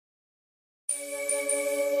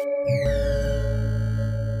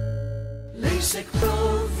LASIK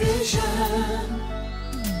Pro Vision.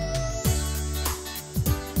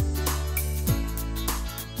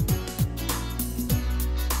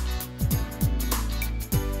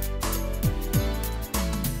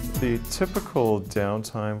 The typical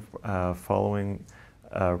downtime following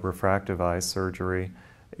refractive eye surgery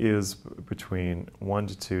is between 1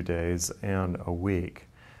 to 2 days and a week.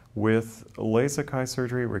 With LASIK eye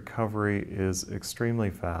surgery, recovery is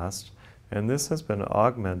extremely fast, and this has been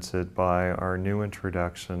augmented by our new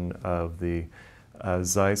introduction of the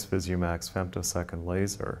Zeiss VisuMax femtosecond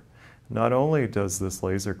laser. Not only does this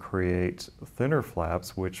laser create thinner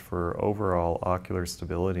flaps, which for overall ocular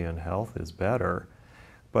stability and health is better,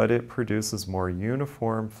 but it produces more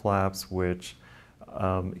uniform flaps which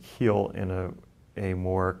heal in a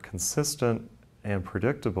more consistent and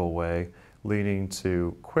predictable way, leading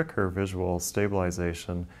to quicker visual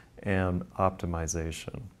stabilization and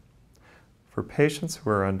optimization. For patients who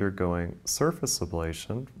are undergoing surface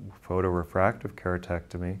ablation, photorefractive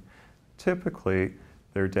keratectomy, typically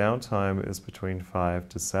their downtime is between 5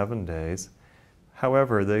 to 7 days.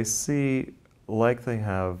 However, they see like they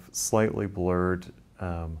have slightly blurred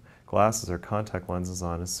glasses or contact lenses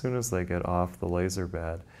on as soon as they get off the laser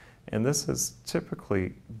bed. And this is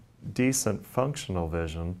typically decent functional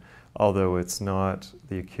vision, although it's not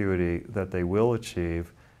the acuity that they will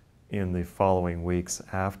achieve in the following weeks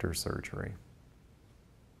after surgery.